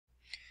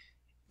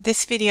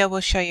This video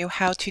will show you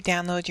how to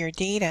download your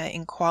data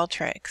in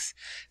Qualtrics.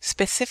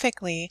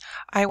 Specifically,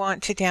 I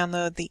want to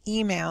download the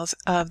emails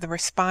of the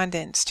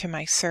respondents to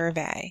my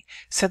survey,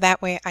 so that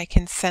way I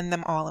can send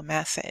them all a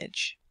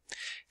message.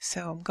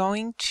 So I'm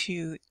going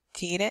to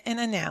Data and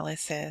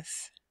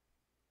Analysis,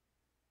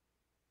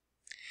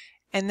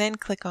 and then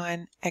click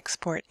on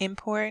Export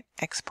Import,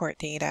 Export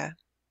Data.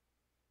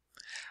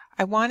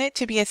 I want it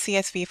to be a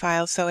CSV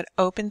file so it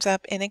opens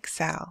up in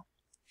Excel.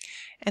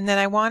 And then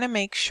I want to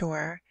make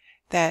sure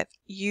that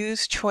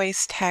Use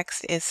Choice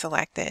Text is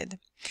selected.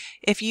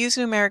 If Use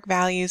Numeric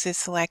Values is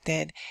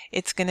selected,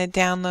 it's going to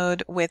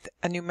download with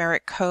a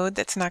numeric code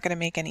that's not going to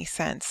make any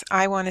sense.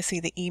 I want to see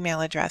the email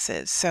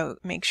addresses, so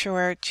make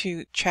sure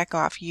to check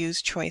off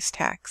Use Choice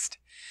Text.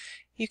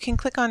 You can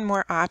click on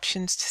more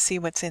options to see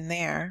what's in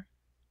there.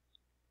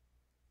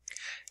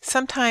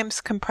 Sometimes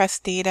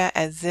compressed data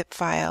as zip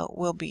file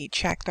will be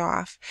checked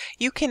off.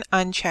 You can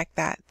uncheck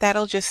that.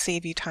 That'll just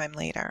save you time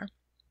later.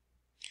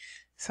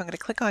 So I'm going to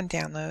click on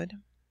Download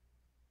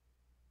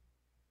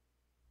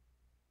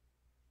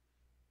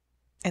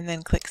and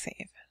then click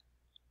Save.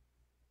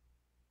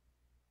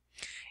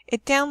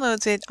 It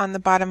downloads it on the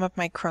bottom of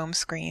my Chrome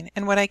screen,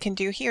 and what I can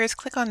do here is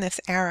click on this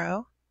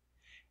arrow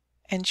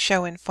and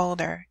Show in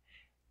Folder,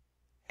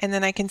 and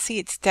then I can see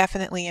it's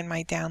definitely in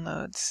my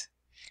downloads.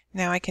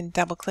 Now I can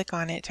double click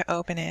on it to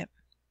open it.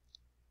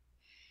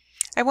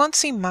 I won't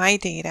see my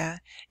data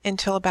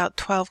until about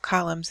 12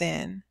 columns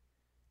in.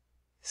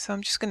 So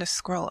I'm just going to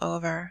scroll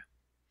over,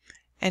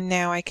 and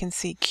now I can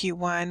see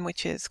Q1,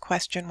 which is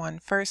question 1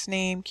 first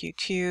name,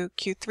 Q2,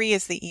 Q3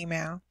 is the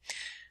email.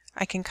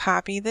 I can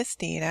copy this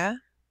data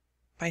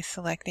by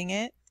selecting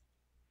it,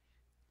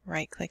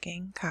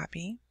 right-clicking,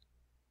 copy.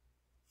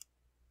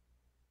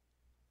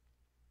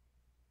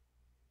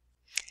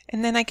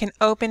 And then I can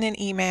open an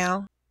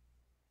email,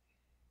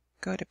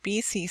 go to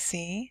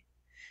BCC,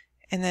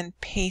 and then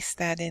paste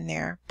that in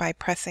there by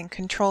pressing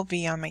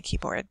Ctrl-V on my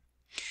keyboard.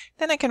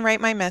 Then I can write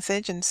my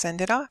message and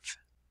send it off.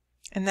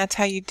 And that's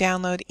how you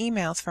download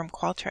emails from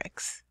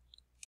Qualtrics.